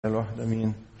الواحد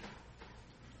أمين.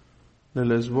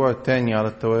 للأسبوع الثاني على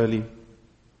التوالي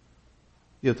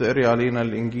يتقري علينا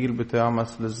الإنجيل بتاع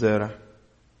مثل الزارع،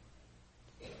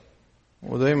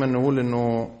 ودايما نقول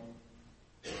إنه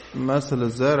مثل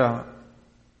الزارع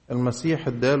المسيح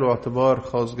اداله اعتبار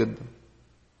خاص جدا،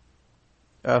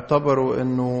 اعتبروا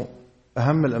إنه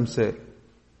أهم الأمثال.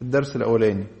 الدرس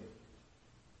الأولاني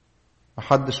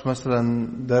محدش مثلا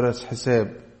درس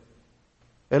حساب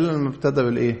إلا لما ابتدى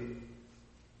بالإيه؟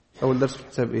 أول درس في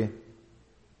الحساب إيه؟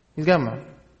 الجمع،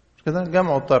 مش كده؟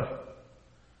 الجمع والطرح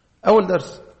أول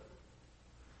درس.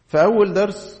 فأول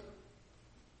درس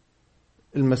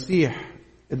المسيح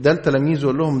ادى لتلاميذه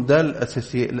وقال لهم ده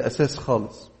الأساس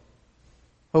خالص،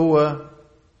 هو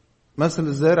مثل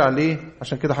الزارع. ليه؟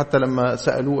 عشان كده حتى لما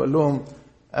سألوه قال لهم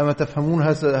أما تفهمون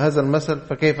هذا المثل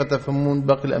فكيف تفهمون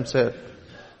باقي الأمثال؟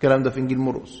 الكلام ده في إنجيل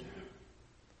مرقس.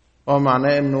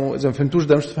 معناه إنه إذا ما فهمتوش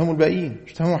ده مش تفهموا الباقيين،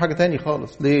 مش تفهموا حاجة تاني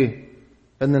خالص. ليه؟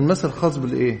 لأن المثل خاص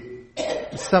بالإيه؟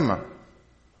 السمع،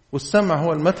 والسمع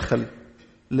هو المدخل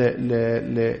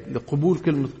لقبول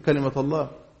كلمة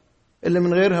الله اللي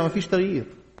من غيرها ما فيش تغيير.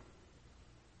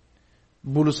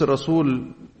 بولس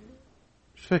الرسول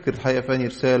مش فاكر الحقيقة فاني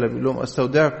رسالة بيقول لهم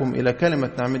أستودعكم إلى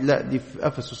كلمة نعمة، لا دي في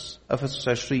أفسس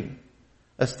 20،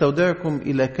 أستودعكم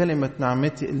إلى كلمة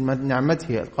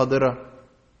نعمته القادرة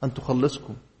أن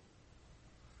تخلصكم،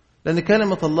 لأن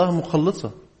كلمة الله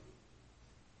مخلصة.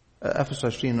 أفسس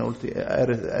 20 أنا قلت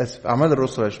آسف، أعمال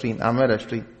الرسل 20، أعمال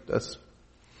 20 آسف.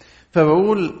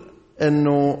 فبقول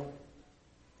إنه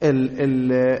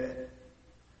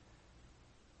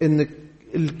إن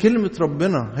الكلمة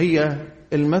ربنا هي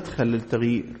المدخل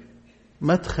للتغيير،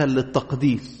 مدخل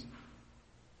للتقديس.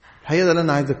 الحقيقة ده اللي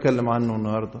أنا عايز أتكلم عنه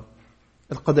النهاردة،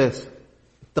 القداسة،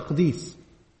 التقديس،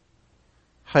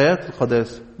 حياة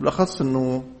القداسة. بالأخص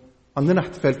إنه عندنا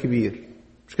احتفال كبير،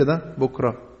 مش كده؟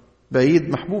 بكرة بعيد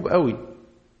محبوب قوي،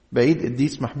 بعيد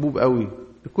قديس محبوب قوي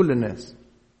لكل الناس،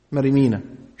 مريمينا،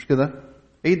 مش كده؟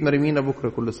 عيد مريمينا بكرة،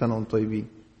 كل سنة وانتم طيبين.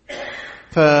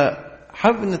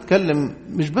 فحابب نتكلم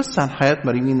مش بس عن حياة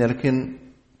مريمينا لكن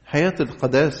حياة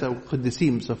القداسة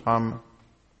والقديسين بصفة عامة.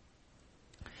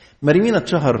 مريمينا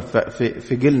اتشهر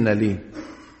في جيلنا ليه؟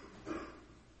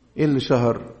 ايه اللي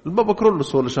شهر؟ البابا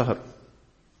كرولوس هو اللي شهر،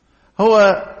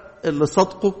 هو اللي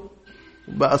صدقه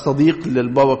بقى صديق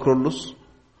للبابا كرولوس،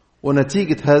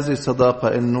 ونتيجة هذه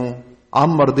الصداقة انه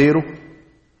عمر ديره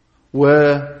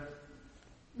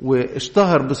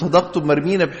واشتهر بصداقته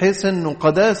بمريمينا، بحيث انه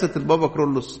قداسة البابا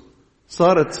كرولوس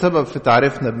صارت سبب في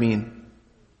تعريفنا بمين؟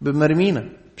 بمريمينا،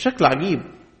 بشكل عجيب،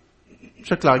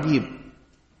 بشكل عجيب.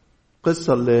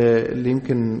 قصة اللي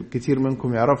يمكن كتير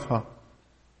منكم يعرفها،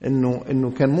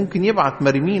 انه كان ممكن يبعت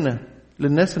مريمينا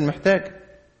للناس المحتاجة.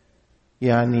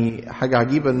 يعني حاجة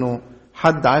عجيبة انه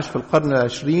حد عاش في القرن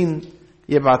 20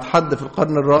 يبعت حد في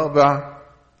القرن 4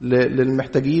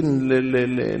 للمحتاجين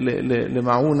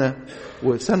لمعونة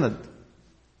وسند.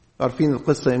 عارفين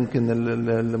القصة يمكن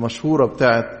المشهورة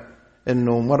بتاعت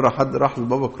انه مرة حد راح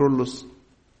للبابا كرولوس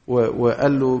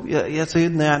وقال له يا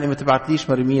سيدنا يعني ما تبعتليش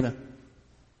مريمينا؟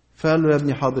 فقال له يا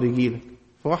ابني حاضر يجيلك.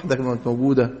 فواحدة كانت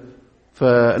موجودة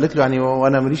فقالت له يعني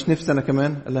وانا ماليش نفسي انا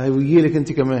كمان؟ قال لها يجيلك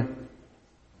انت كمان.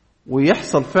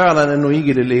 ويحصل فعلا انه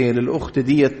يجي للاخت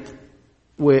ديت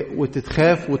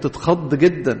وتتخاف وتتخض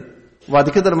جدا. وبعد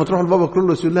كده لما تروح البابا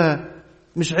كرولوس يقول لها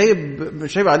مش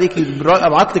عيب عليكي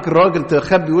ابعت لك الراجل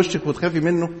تخبي وشك وتخافي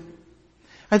منه؟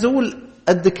 عايز اقول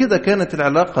قد كده كانت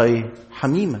العلاقة ايه؟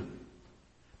 حميمة،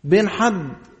 بين حد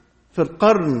في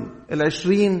القرن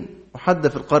 20 وحد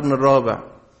في القرن 4.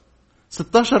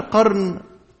 16 قرن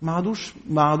ما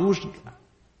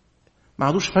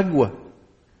عادوش فجوة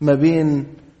ما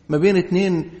بين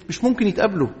اتنين مش ممكن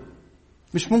يتقابلوا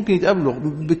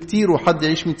بكتير، وحد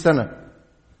يعيش 100 سنة.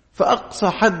 فأقصى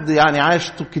حد يعني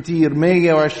عاش كتير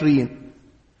 120،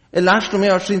 اللي عاش له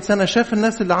 120 سنة شاف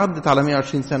الناس اللي عدت على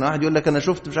 120 سنة. واحد يقول لك أنا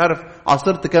شفت مش عارف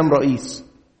عاصرت كام رئيس.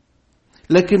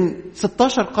 لكن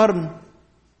 16 قرن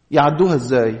يعدوها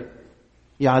إزاي؟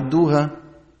 يعدوها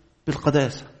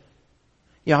بالقداسة،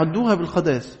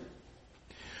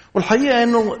 والحقيقة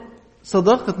أنه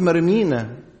صداقة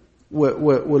مريمينا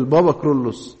والبابا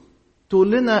كرولوس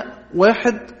تقول لنا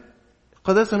واحد،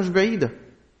 القداسة مش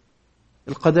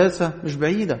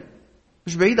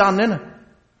بعيدة عننا.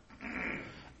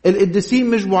 القديسين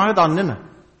مش بعاد عننا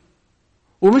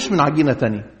ومش من عجينة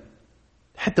تانية.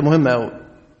 حتة مهمة أوي،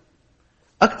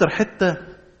 أكتر حتة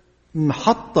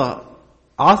محطة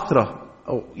عثرة،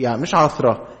 أو يعني مش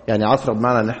عثرة يعني عثرة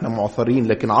بمعنى أن احنا معثرين،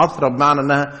 لكن عثرة بمعنى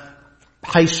أنها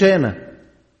حيشانة،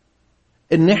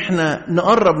 ان احنا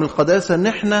نقرب من القداسة. ان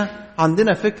احنا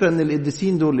عندنا فكرة ان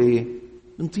القديسين دول ايه؟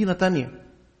 من طينة تانية،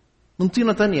 من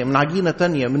طينة تانية، من عجينة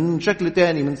تانية، من شكل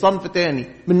تاني، من صنف تاني،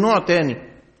 من نوع تاني.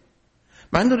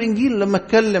 مع انه الانجيل لما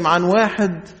اتكلم عن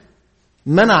واحد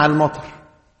منع المطر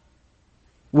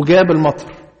وجاب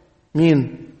المطر،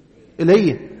 مين؟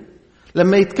 ايليا.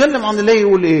 لما يتكلم عن ايليا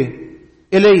يقول ايه؟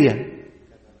 ايليا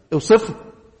اوصفه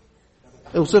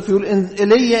يقول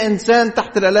ايليا انسان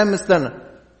تحت الالام مثلنا،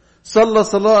 صلى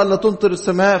صلاة لا تمطر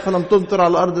السماء فلم تمطر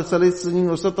على الارض 3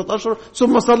 سنين و6 اشهر،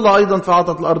 ثم صلى ايضا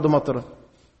فاعطت الارض مطرا،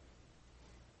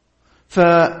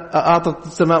 فاعطت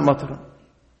السماء مطرا.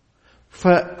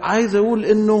 فعايز اقول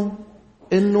انه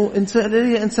انسان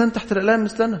ايليا انسان تحت الالام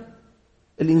مثلنا.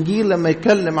 الانجيل لما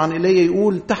يتكلم عن ايليا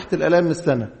يقول تحت الالام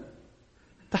مثلنا.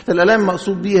 تحت الالام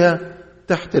مقصود بيها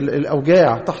تحت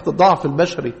الاوجاع، تحت الضعف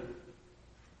البشري،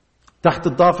 تحت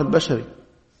الضعف البشري.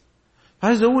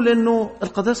 عايز اقول انه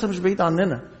القداسه مش بعيده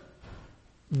عننا،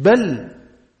 بل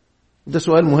ده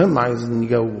سؤال مهم عايز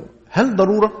نجاوبه. هل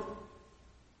ضروره؟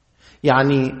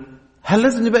 يعني هل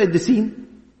لازم نبقى قديسين؟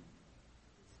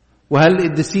 وهل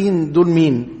القديسين دول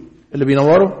مين؟ اللي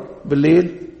بينوروا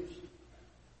بالليل؟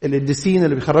 القديسين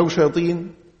اللي بيخرجوا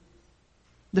شياطين؟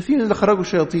 ده فين اللي خرجوا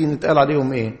شياطين اتقال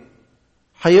عليهم ايه؟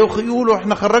 هيقولوا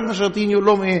احنا خرجنا شياطين، يقول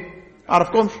لهم ايه؟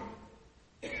 اعرفكمش.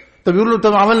 طب يقولوا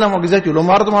طب عملنا معجزات، يقول لهم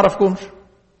ما اعرفكمش.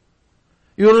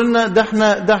 يقولوا لنا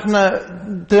ده احنا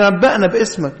تنبأنا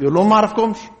باسمك، يقول لهم ما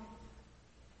اعرفكمش.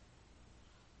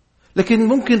 لكن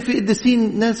ممكن في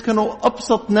قديسين ناس كانوا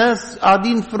ابسط ناس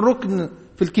قاعدين في الركن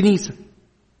في الكنيسه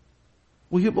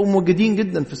ويبقوا موجودين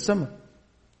جدا في السماء.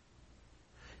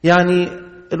 يعني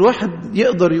الواحد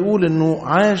يقدر يقول انه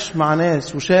عاش مع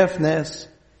ناس وشاف ناس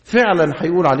فعلا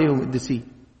هيقول عليهم قديسين،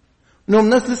 انهم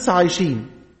ناس لسه عايشين،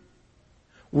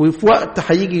 وفي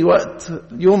وقت هيجي وقت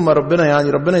يوم ما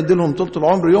ربنا يديلهم طولة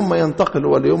العمر، يوم ما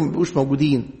ينتقلوا ولا يوم ما يبقوش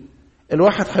موجودين،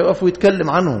 الواحد هيقف ويتكلم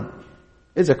عنهم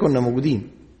اذا كنا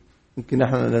موجودين، يمكن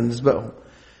احنا نسبقهم.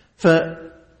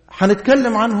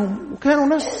 فهنتكلم عنهم، وكانوا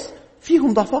ناس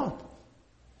فيهم ضعفات،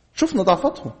 شفنا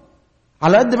ضعفاتهم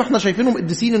على قد ما احنا شايفينهم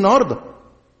قديسين النهارده.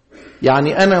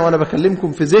 يعني انا وانا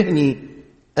بكلمكم في ذهني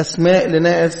اسماء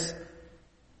لناس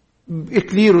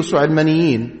اكليروس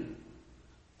وعلمانيين،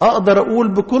 اقدر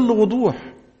اقول بكل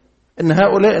وضوح ان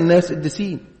هؤلاء الناس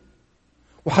قديسين،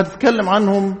 وهتتكلم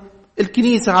عنهم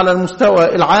الكنيسة على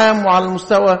المستوى العام وعلى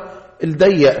المستوى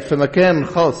الضيق في مكان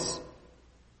خاص.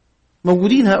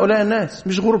 موجودين هؤلاء الناس،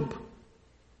 مش غرب،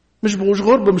 مش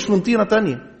غرب، مش من طينة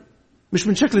تانية، مش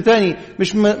من شكل تاني،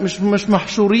 مش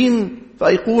محشورين في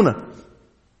أيقونة،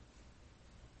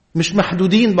 مش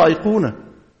محدودين بأيقونة،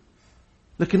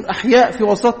 لكن أحياء في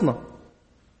وسطنا،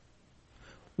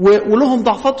 ولهم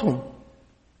ضعفاتهم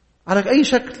على أي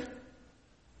شكل،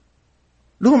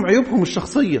 لهم عيوبهم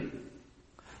الشخصية،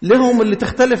 لهم اللي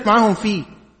تختلف معاهم فيه،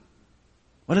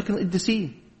 ولكن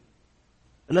قديسين.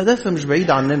 القداسة مش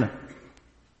بعيدة عننا،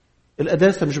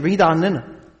 القداسة مش بعيدة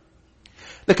عننا.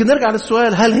 لكن نرجع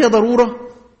للسؤال، هل هي ضرورة؟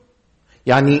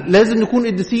 يعني لازم نكون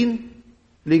قديسين؟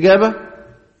 الإجابة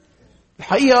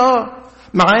الحقيقة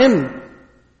مع إن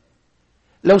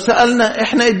لو سألنا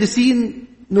إحنا قديسين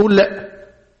نقول لأ.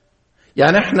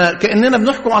 يعني إحنا كأننا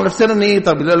بنحكم على نفسنا إن إيه؟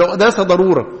 طب لو قداسة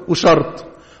ضرورة وشرط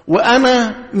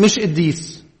وأنا مش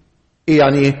قديس، إيه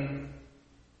يعني إيه؟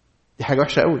 دي حاجة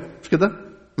وحشة قوي، مش كده؟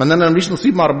 ما إن أنا ماليش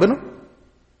نصيب مع ربنا؟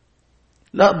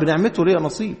 لا، بنعمته ليه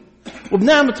نصيب،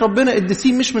 وبنعمة ربنا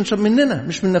قديسين مش مننا،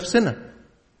 مش من نفسنا،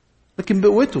 لكن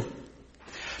بقوته.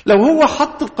 لو هو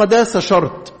حط القداسة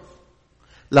شرط،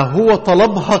 لو هو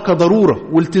طلبها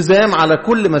كضرورة والتزام على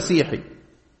كل مسيحي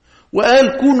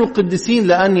وقال كونوا قديسين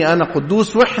لأني أنا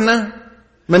قدوس، وإحنا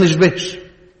ما نشبهش،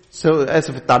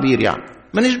 آسف التعبير، يعني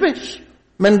ما نشبهش،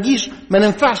 ما نجيش، ما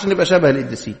ننفعش نبقى شبه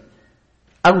القديسين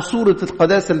أو صورة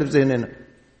القداسة اللي في ذهننا.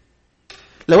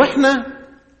 لو إحنا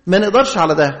ما نقدرش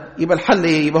على ده، يبقى الحل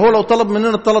إيه؟ يبقى هو لو طلب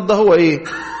مننا الطلب ده هو إيه؟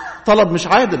 طلب مش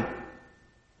عادل.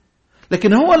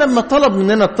 لكن هو لما طلب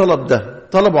مننا الطلب ده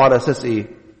طلبه على أساس إيه؟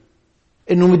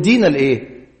 إنه مدينا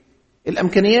الإيه؟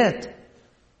 الإمكانيات.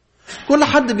 كل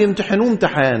حد بيمتحنوه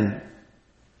امتحان،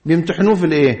 بيمتحنوه في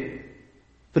الإيه؟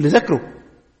 في اللي ذاكره.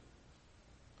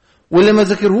 واللي ما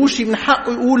ذاكرهوش من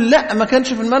حقه يقول لا ما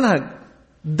كانش في المنهج،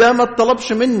 ده ما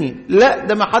اتطلبش مني، لا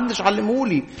ده ما حدش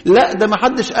علمهولي، لا ده ما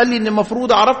حدش قال لي ان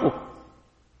المفروض اعرفه.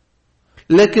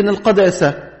 لكن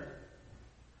القداسة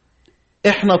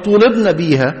احنا طولبنا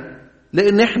بيها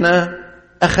لان احنا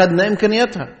اخدنا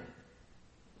امكانياتها.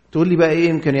 تقول لي بقى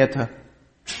ايه امكانياتها؟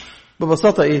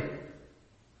 ببساطة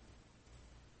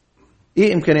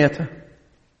ايه امكانياتها؟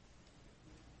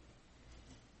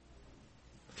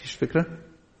 مفيش فكرة؟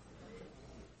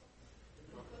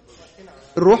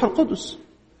 الروح القدس.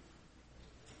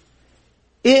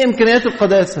 ايه امكانيات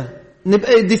القداسة؟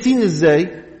 نبقى قديسين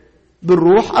ازاي؟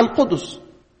 بالروح القدس.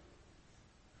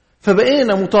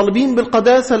 فبقينا مطالبين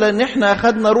بالقداسة لأن احنا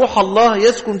أخذنا روح الله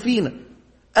يسكن فينا.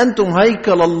 أنتم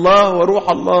هيكل الله وروح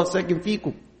الله ساكن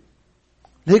فيكم.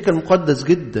 الهيكل مقدس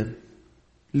جدا.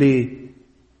 ليه؟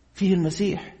 فيه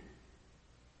المسيح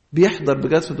بيحضر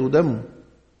بجسده ودمه.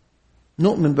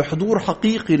 نؤمن بحضور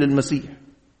حقيقي للمسيح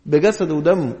بجسده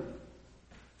ودمه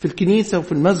في الكنيسة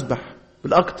وفي المذبح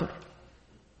بالأكتر.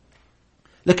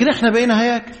 لكن احنا بقينا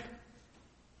هياكل.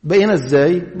 بقينا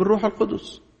ازاي؟ بالروح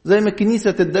القدس. زي ما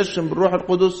الكنيسة تدشن بالروح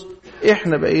القدس،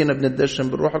 احنا بقينا بندشن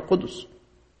بالروح القدس.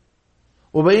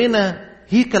 وبقينا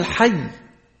هيكل حي.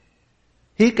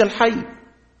 هيكل حي.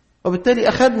 وبالتالي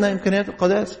أخذنا إمكانيات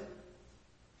القداسة.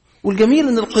 والجميل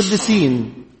إن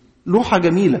القديسين لوحة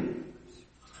جميلة.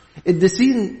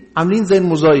 القديسين عاملين زي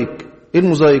الموزايك. إيه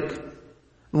الموزايك؟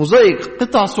 الموزايك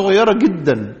قطع صغيرة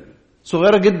جدا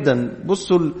صغيرة جدا.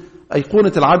 بصوا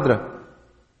أيقونة العذراء.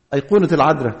 أيقونة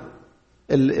العذراء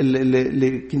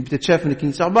اللي كانت بتتشاف من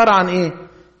الكنيسة عبارة عن إيه؟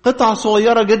 قطع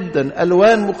صغيرة جدا،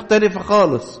 ألوان مختلفة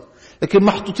خالص، لكن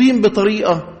محطوطين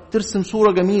بطريقة ترسم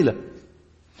صورة جميلة.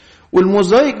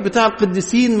 والموزايك بتاع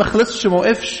القديسين ما خلصش، ما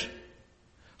وقفش.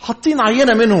 حاطين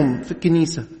عينة منهم في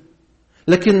الكنيسة،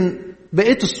 لكن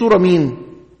بقيت الصورة مين؟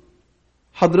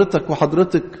 حضرتك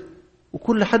وحضرتك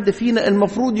وكل حد فينا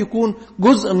المفروض يكون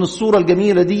جزء من الصورة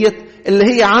الجميلة ديت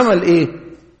اللي هي عمل ايه؟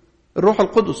 الروح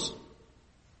القدس.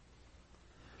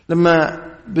 لما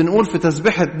بنقول في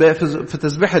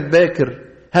تسبيحة باكر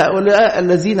هؤلاء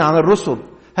الذين عن الرسل،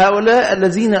 هؤلاء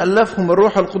الذين ألفهم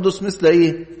الروح القدس مثل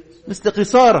ايه؟ مثل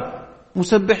قيصارة،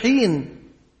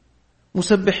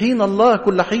 مسبحين الله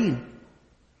كل حين.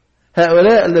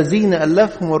 هؤلاء الذين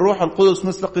ألفهم الروح القدس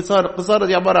مثل قيصارة. القيصارة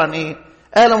دي عبارة عن ايه؟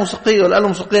 آلة موسيقية، والآلة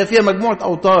الموسيقية فيها مجموعة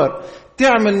أوتار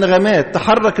تعمل نغمات،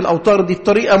 تحرك الأوتار دي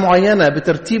بطريقة معينة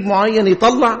بترتيب معين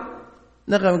يطلع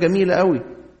نغمة جميلة قوي.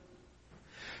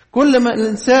 كل ما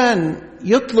الإنسان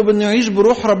يطلب أنه يعيش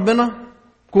بروح ربنا،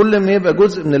 كل ما يبقى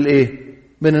جزء من الإيه؟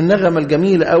 من النغمة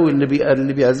الجميلة قوي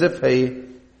اللي بيعزفها إيه؟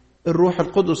 الروح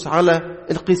القدس على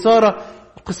القيصارة.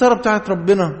 القيصارة بتاعت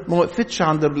ربنا ما وقفتش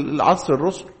عند العصر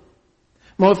الرسل،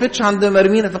 ما وقفتش عند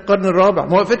مرمينا في القرن الرابع،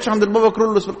 ما وقفتش عند البابا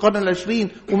كرولوس في القرن العشرين،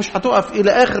 ومش هتقف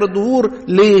إلى آخر الدهور.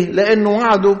 ليه؟ لأنه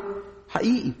وعده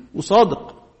حقيقي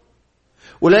وصادق،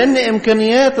 ولأن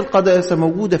إمكانيات القداسة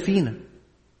موجودة فينا.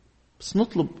 بس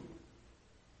نطلب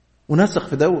ونثق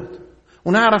في دوت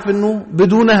ونعرف أنه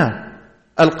بدونها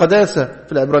القداسة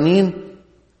في العبرانيين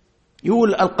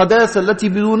يقول القداسة التي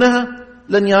بدونها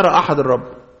لن يرى أحد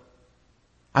الرب.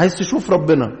 عايز تشوف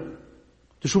ربنا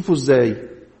تشوفه إزاي؟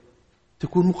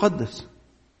 تكون مقدس.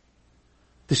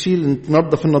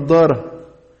 تنظف النضارة،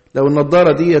 لو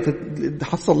النضارة دي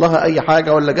تحصل لها أي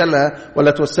حاجة ولا جالها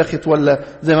ولا توسخت، ولا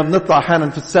زي ما بنطلع أحيانا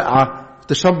في السقعة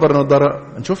تشبر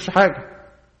النضارة ما نشوفش حاجة.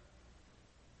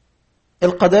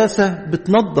 القداسة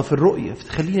بتنظف الرؤية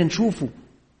فتخلينا نشوفه.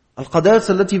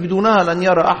 القداسة التي بدونها لن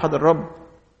يرى أحد الرب.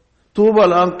 طوبى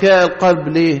لأنقياء القلب.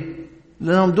 ليه؟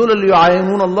 لأنهم دول اللي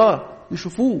يعاينون الله،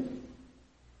 يشوفوه.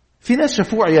 في ناس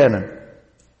شافوه عيانا،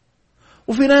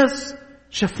 وفي ناس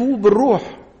شافوه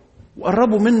بالروح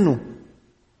وقربوا منه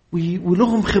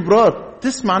ولهم خبرات.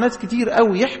 تسمع ناس كتير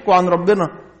قوي يحكوا عن ربنا،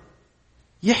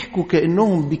 يحكوا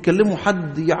كأنهم بيكلموا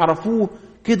حد يعرفوه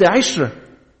كده، عشرة.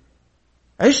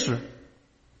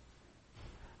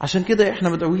 عشان كده احنا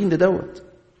مدعوين لدوت،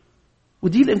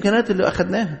 ودي الامكانيات اللي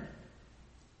اخدناها.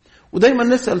 ودايما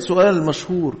نسأل سؤال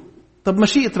المشهور، طب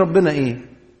مشيئة ربنا ايه؟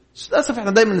 للأسف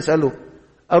احنا دايما نسأله،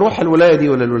 اروح الولاية دي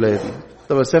ولا الولاية دي؟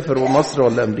 طب اسافر مصر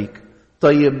ولا امريكا؟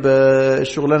 طيب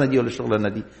الشغلانة دي ولا الشغلانة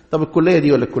دي؟ طب الكلية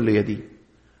دي ولا الكلية دي؟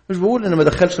 مش بقول ان ما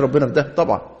دخلش ربنا في ده،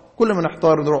 طبعا كل ما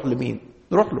نحتار نروح لمين؟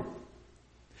 نروح له.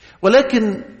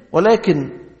 ولكن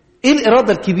ايه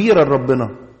الإرادة الكبيرة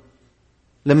لربنا؟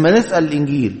 لما نسأل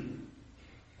الإنجيل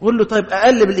قول له طيب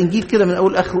أقلب الإنجيل كده من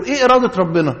أول آخره، إيه إرادة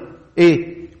ربنا؟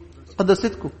 إيه؟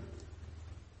 قداستكم.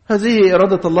 هذه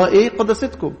إرادة الله. إيه؟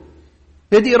 قداستكم.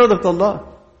 هي دي إرادة الله.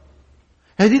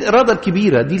 هذه الإرادة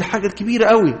الكبيرة، دي الحاجة الكبيرة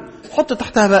قوي. حط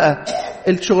تحتها بقى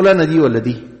الشغلانة دي ولا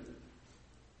دي،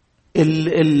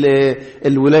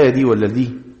 الولاية دي ولا دي،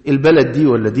 البلد دي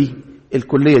ولا دي،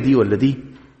 الكلية دي ولا دي.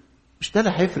 مش ده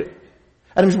اللي هيفرق.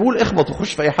 أنا مش بقول اخبط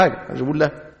وخش في أي حاجة، أنا مش بقول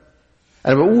لا،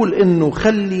 أنا بقول إنه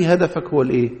خلي هدفك هو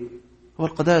الإيه؟ هو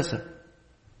القداسة.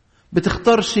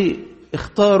 بتختار شيء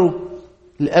اختاره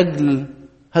لأجل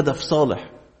هدف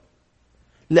صالح،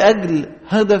 لأجل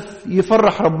هدف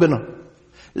يفرح ربنا،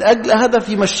 لأجل هدف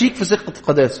يمشيك في سكة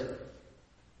القداسة،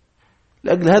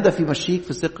 لأجل هدف يمشيك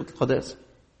في سكة القداسة.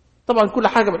 طبعا كل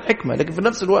حاجة بالحكمة، لكن في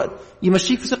نفس الوقت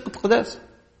يمشيك في سكة القداسة.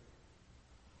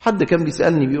 حد كان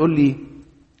بيسألني بيقول لي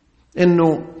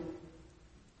إنه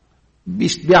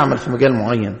بيعمل في مجال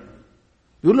معين،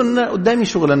 بيقول له ان أنا قدامي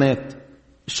شغلانات،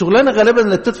 الشغلانه غالبا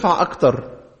اللي بتدفع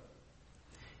اكتر،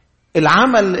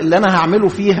 العمل اللي انا هعمله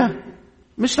فيها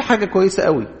مش لحاجه كويسه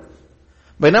قوي،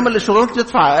 بينما الشغلانات اللي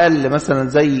بتدفع اقل مثلا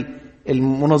زي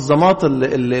المنظمات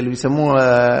اللي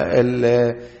بيسموها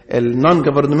النون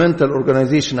جوفرنمنتال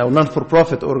اورجانيزيشن او نون فور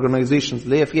بروفيت اورجانيزيشنز،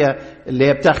 اللي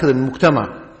هي بتاخد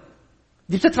المجتمع،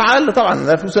 دي بتدفع اقل طبعا،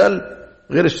 ده فلوس اقل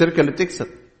غير الشركه اللي بتكسب.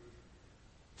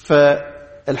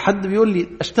 فالحد بيقول لي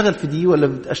اشتغل في دي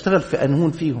ولا اشتغل في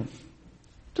انهون فيهم؟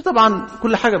 قلت طبعا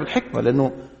كل حاجه بالحكمه،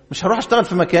 لانه مش هروح اشتغل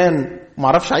في مكان ما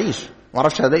اعرفش اعيش، ما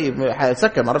اعرفش الاقي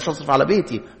سكن، ما اعرفش اصرف على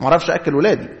بيتي، ما اعرفش اكل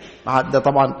ولادي، ده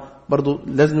طبعا برضو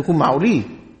لازم نكون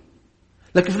معقولين.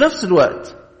 لكن في نفس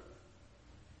الوقت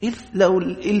لو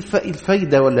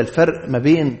الفايده ولا الفرق ما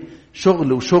بين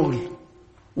شغل وشغل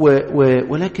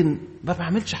ولكن ما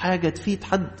بعملش حاجه تفيد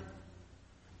حد،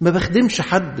 ما بخدمش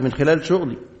حد من خلال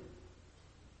شغلي،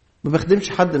 ما بخدمش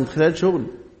حد من خلال شغلي.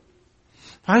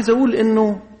 عايز اقول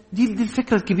انه دي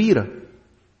الفكره الكبيره.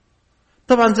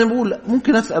 طبعا زي ما بقول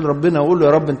ممكن اسال ربنا واقول له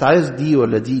يا رب انت عايز دي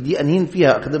ولا دي انهين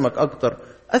فيها اخدمك اكتر،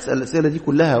 اسال الاسئله دي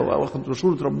كلها واخد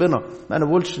مشوره ربنا، ما انا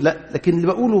بقولش لا، لكن اللي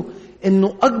بقوله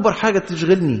انه اكبر حاجه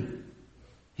تشغلني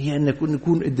هي ان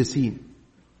نكون قديسين،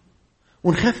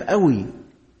 ونخاف قوي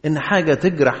ان حاجه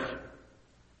تجرح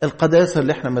القداسه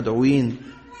اللي احنا مدعوين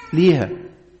ليها.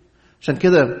 عشان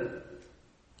كده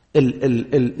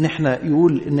نحن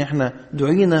يقول ان احنا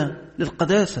دعينا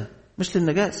للقداسه مش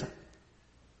للنجاسه،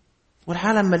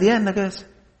 والعالم مليان نجاسه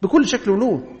بكل شكل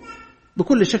ولون،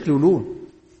 بكل شكل ولون،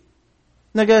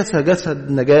 نجاسه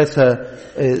جسد، نجاسه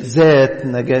ذات،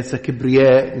 نجاسه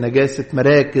كبرياء، نجاسه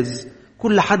مراكز،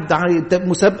 كل حد عايز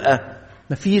مسابقه،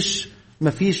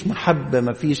 مفيش محبه،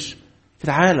 مفيش في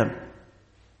العالم.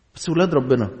 بس ولاد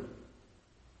ربنا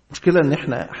مشكله ان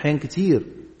احنا احيان كتير،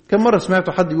 كم مره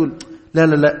سمعتوا حد يقول لا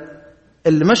لا لا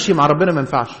اللي ماشي مع ربنا ما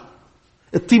ينفعش،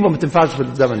 الطيبه ما تنفعش في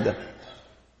الزمن ده،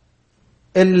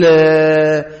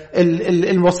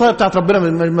 الوصايا بتاعت ربنا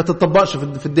ما تطبقش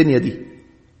في الدنيا دي.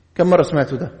 كم مره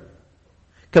سمعتوا ده؟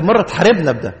 كم مره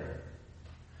تحاربنا بده؟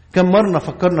 كم مره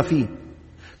فكرنا فيه؟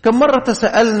 كم مره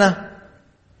تساءلنا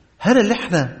هل اللي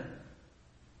احنا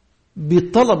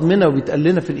بيطلب منا وبيتقال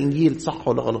لنا في الانجيل صح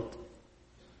ولا غلط؟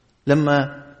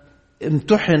 لما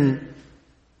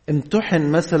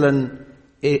امتحن مثلا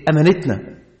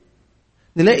امانتنا،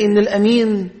 نلاقي ان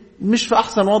الامين مش في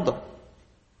احسن وضع،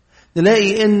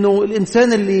 نلاقي انه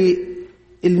الانسان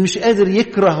اللي مش قادر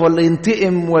يكره ولا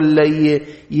ينتقم ولا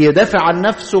يدافع عن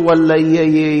نفسه ولا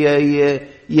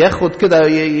ياخد كده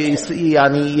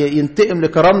يعني ينتقم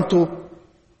لكرامته،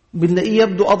 بنلاقيه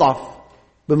يبدو اضعف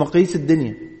بمقاييس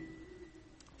الدنيا.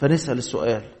 فنسأل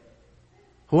السؤال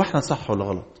هو احنا صح ولا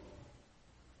غلط؟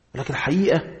 لكن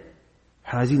الحقيقة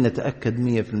احنا عايزين نتأكد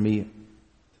 100%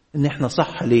 ان احنا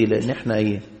صح. ليه؟ لان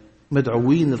احنا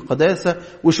مدعوين القداسة،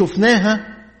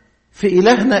 وشفناها في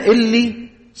إلهنا اللي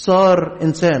صار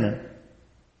إنسانا،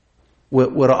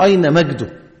 ورأينا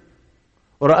مجده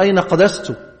ورأينا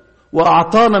قداسته،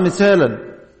 وأعطانا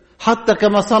مثالا حتى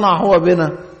كما صنع هو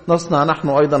بنا نصنع نحن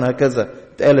أيضا هكذا،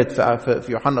 اتقالت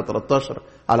في يوحنا 13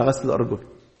 على غسل الأرجل.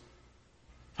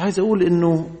 عايز أقول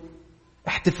إنه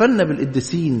احتفالنا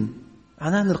بالقديسين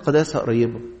معناه إن القداسة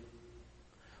قريبة.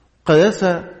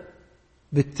 القداسة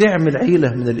بتعمل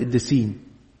عيلة من القديسين،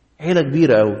 عيلة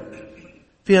كبيرة أوي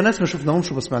فيها ناس ما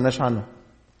شفناهمش وما سمعناش عنهم،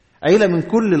 عيلة من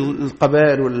كل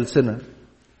القبائل والألسنة.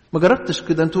 ما جربتش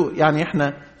كده انتوا؟ يعني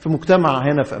احنا في مجتمع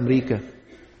هنا في أمريكا،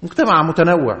 مجتمع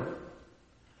متنوع،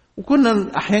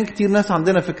 وكنا أحيان كتير ناس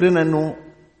عندنا فكرنا انه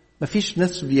ما فيش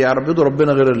ناس بيعبدوا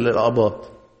ربنا غير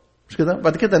الآباط، مش كده؟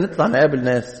 بعد كده نطلع نقابل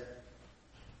ناس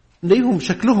نلاقيهم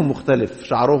شكلهم مختلف،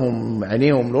 شعرهم،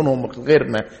 عينيهم، لونهم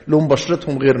غيرنا، لون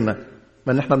بشرتهم غيرنا،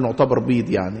 ما ان احنا بنعتبر بيض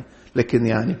يعني، لكن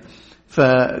يعني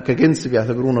فكجنس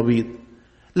بيعتبرونا بيض،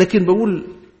 لكن بقول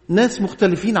ناس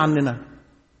مختلفين عننا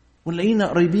ونلاقينا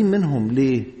قريبين منهم.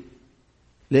 ليه؟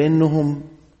 لأنهم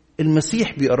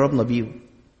المسيح بيقربنا بيهم،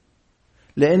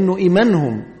 لأنه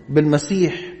إيمانهم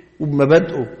بالمسيح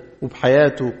وبمبادئه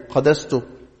وبحياته وقداسته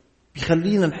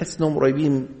بيخلينا نحس إنهم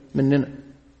قريبين مننا،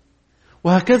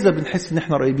 وهكذا بنحس إن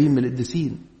إحنا قريبين من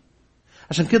القديسين.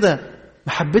 عشان كده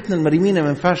محبتنا المريمينة ما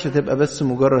ينفعش تبقى بس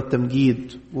مجرد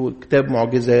تمجيد وكتاب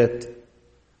معجزات،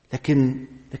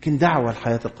 لكن دعوة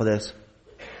لحياة القداسة،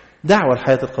 دعوة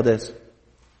لحياة القداسة.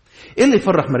 ايه اللي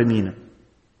يفرح مريمينة؟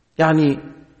 يعني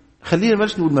خلينا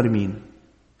بلاش نقول مريمينة،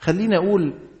 خلينا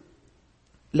اقول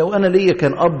لو انا ليا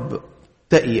كان اب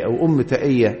تقي او ام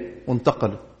تقية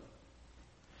وانتقلوا،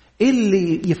 ايه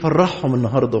اللي يفرحهم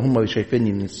النهارده هم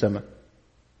شايفيني من السماء؟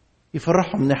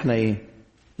 يفرحهم ان احنا ان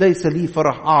ليس لي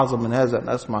فرح أعظم من هذا أن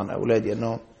أسمع عن أولادي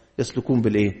أنهم يسلكون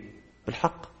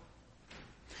بالحق.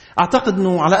 أعتقد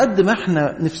أنه على قد ما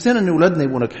احنا نفسنا أن أولادنا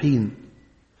يبقوا ناجحين،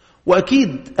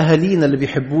 وأكيد أهالينا اللي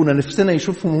بيحبونا نفسنا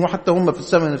يشوفهم، وحتى هم في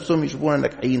السماء نفسهم يشوفونا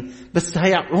ناجحين، بس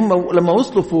هم لما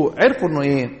وصلوا فوق عرفوا أنه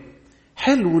إيه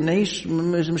حلو نعيش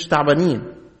مش تعبانين.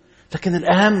 لكن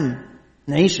الأهم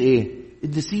نعيش إيه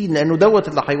قديسين، لأنه دوت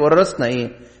اللي هيورثنا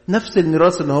إيه نفس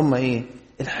الميراث اللي هم إيه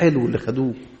الحلو اللي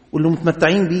خدوه واللي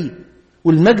متمتعين بيه،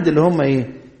 والمجد اللي هم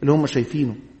إيه اللي هم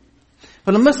شايفينه.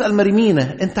 فلما أسأل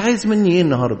مريمينا أنت عايز مني إيه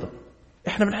النهاردة؟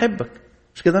 إحنا بنحبك،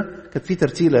 مش كده؟ كانت في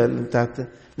ترتيلة بتاعت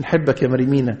نحبك يا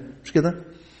مريمينا، مش كده؟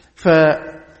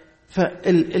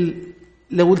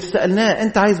 لو سألناه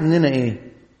أنت عايز مننا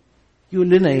إيه؟ يقول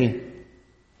لنا إيه؟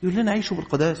 يقول لنا عيشوا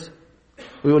بالقداسة،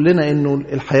 ويقول لنا إنه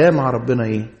الحياة مع ربنا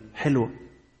إيه؟ حلوة.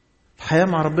 الحياة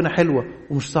مع ربنا حلوة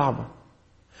ومش صعبة.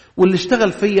 واللي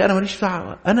اشتغل فيا أنا ماليش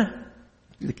دعوة. أنا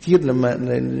كتير لما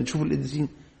نشوف القديسين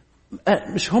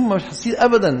مش هم، مش حاسين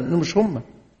أبدا إنه مش هم.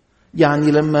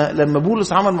 يعني لما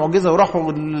بولس عمل معجزة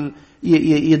وراحوا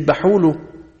يذبحوا له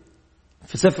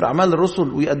في سفر أعمال الرسل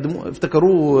ويقدموا،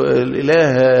 افتكروه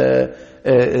الإله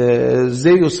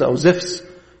زيوس أو زفس،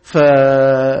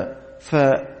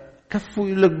 فكفوا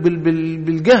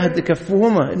بالجهد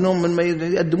كفوهما إنهم ما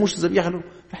يقدموش ذبيحة له.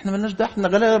 إحنا ملناش ده، إحنا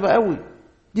غلابة قوي.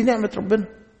 دي نعمة ربنا،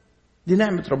 دي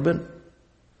نعمة ربنا.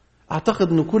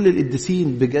 أعتقد إنه كل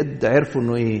القديسين بجد عرفوا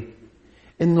إنه إيه،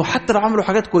 إنه حتى لو عملوا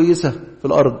حاجات كويسة في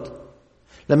الأرض،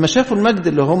 لما شافوا المجد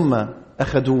اللي هم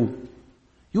أخدوه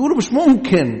يقولوا مش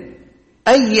ممكن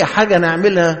أي حاجة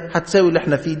نعملها هتساوي اللي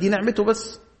احنا فيه. دي نعمته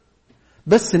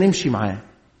بس نمشي معاه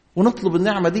ونطلب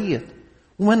النعمة ديت،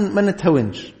 وما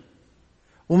نتهونش،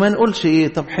 وما نقولش إيه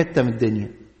طب حتة من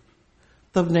الدنيا،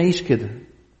 طب نعيش كده،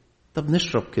 طب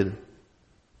نشرب كده،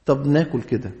 طب ناكل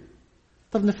كده،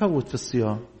 طب نفوت في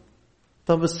الصيام،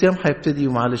 طب الصيام هيبتدي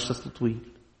ومعلش أصله طويل،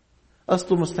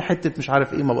 أصله مستحدت مش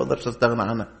عارف إيه ما بقدرش أستغنى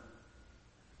عنها.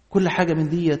 كل حاجة من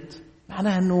ديت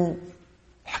معناها إنه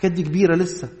الحاجات دي كبيرة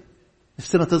لسه،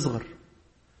 نفسنا تصغر،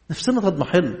 نفسنا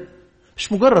تضمحل.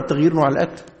 مش مجرد تغيير نوع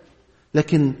الأكل،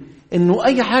 لكن إنه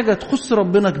أي حاجة تخص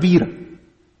ربنا كبيرة،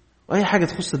 وأي حاجة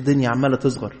تخص الدنيا عمالة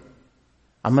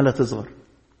تصغر،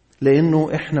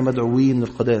 لأنه إحنا مدعوين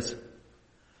للقداسة.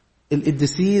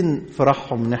 القديسين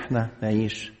فرحهم إن إحنا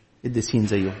نعيش قديسين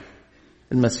زيهم.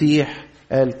 المسيح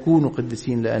قال كونوا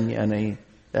قديسين لأني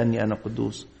أنا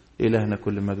قدوس. إلهنا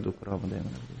كل مجد وكرامة دائما.